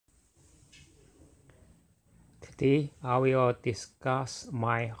Today I will discuss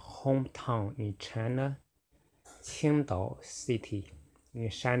my hometown in China, Qingdao City in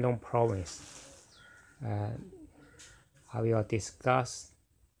Shandong Province. I will discuss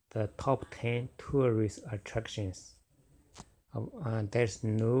the top 10 tourist attractions. There's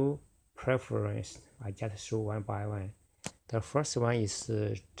no preference, I just show one by one. The first one is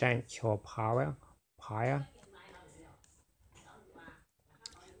Zhanqiao Paya.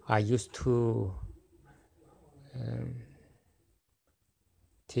 I used to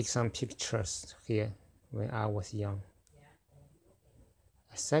take some pictures here when I was young.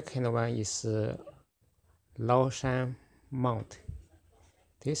 The second one is Laoshan Mount.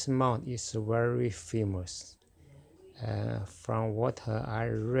 This mount is very famous. From what I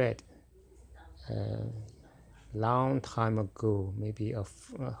read long time ago, maybe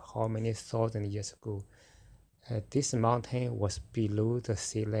how many thousand years ago, this mountain was below the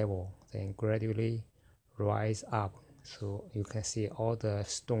sea level, then gradually rise up. So you can see all the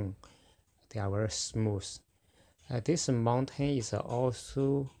stone, they are very smooth. This mountain is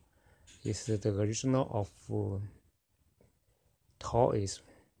also the original of Taoism.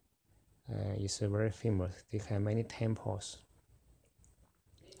 It's very famous. They have many temples.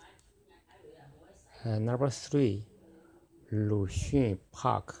 Number 3, Luxun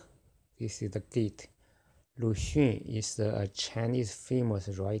Park. This is the gate. Lu Xun is a Chinese famous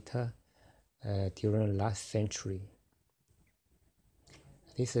writer during last century.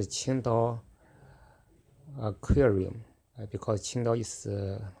 This is Qingdao Aquarium because Qingdao is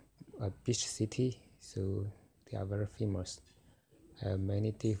a beach city, so they are very famous.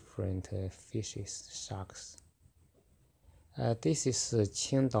 Many different fishes, sharks. This is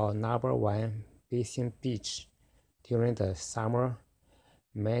Qingdao #1 bathing beach. During the summer,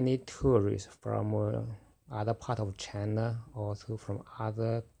 many tourists from other part of China, also from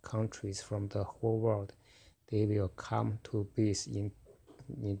other countries from the whole world, they will come to bathe in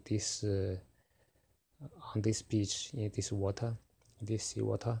this on this beach, in this water, this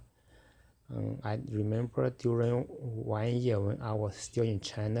seawater. I remember during 1 year when I was still in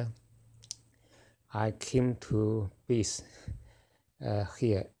China, I came to bathe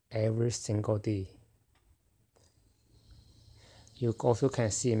here every single day. You also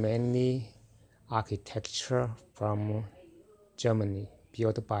can see many architecture from Germany,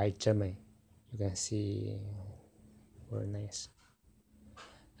 built by German. You can see very nice.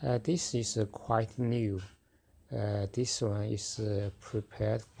 This is quite new. This one is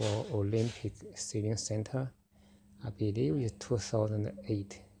prepared for Olympic Sailing Center. I believe it's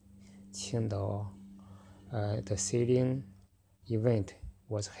 2008. Qingdao, the sailing event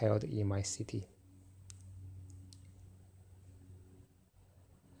was held in my city.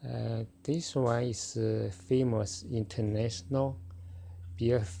 This one is famous international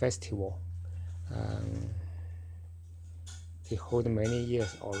beer festival. They hold many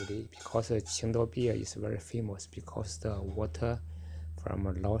years already because Qingdao beer is very famous because the water from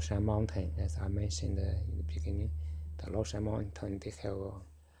Laoshan Mountain, as I mentioned in the beginning, the Laoshan Mountain, they have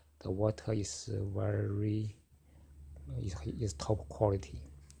the water is top quality.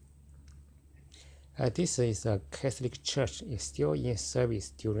 This is a Catholic church. It's still in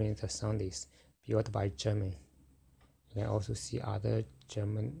service during the Sundays, built by German. You can also see other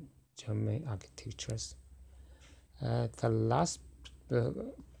German architectures. The last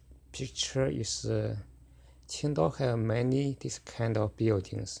picture is Qingdao have many this kind of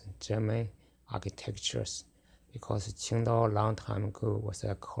buildings, German architectures, because Qingdao long time ago was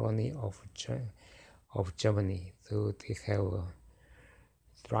a colony of Germany. So they have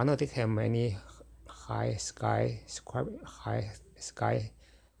right now they have many high skyscrapers,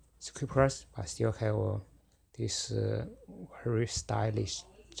 but still have this very stylish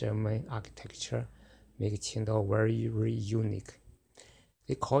German architecture, make Qingdao very, very unique.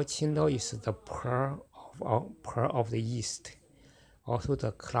 They call Qingdao is the pearl of the East. Also,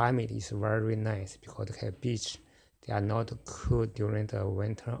 the climate is very nice because they have beach. They are not cool during the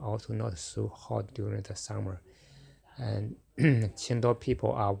winter, also not so hot during the summer. And Qingdao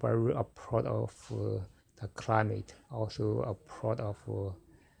people are very proud of the climate, also proud of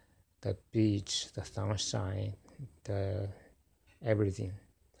the beach, the sunshine, the everything.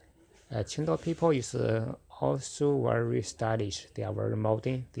 Qingdao people is also very stylish. They are very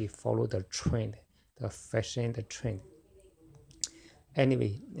modern. They follow the trend, the fashion, the trend.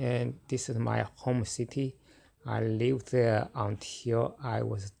 Anyway, and this is my home city. I lived there until I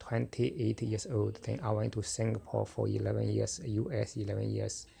was 28 years old. Then I went to Singapore for 11 years, US 11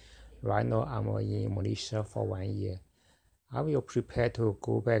 years. Right now I'm in Malaysia for 1 year. I will prepare to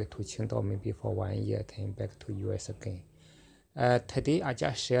go back to Qingdao maybe for 1 year, then back to US again. Today I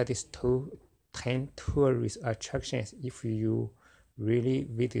just share these two 10 tourist attractions. If you really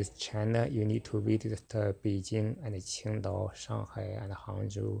visit China, you need to visit Beijing and Qingdao, Shanghai and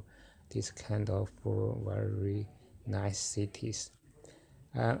Hangzhou, this kind of very nice cities.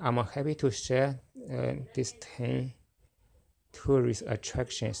 I'm happy to share these 10 tourist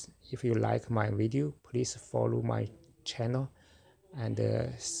attractions. If you like my video, please follow my channel and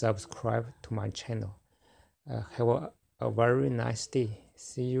subscribe to my channel. Have a very nice day.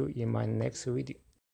 See you in my next video.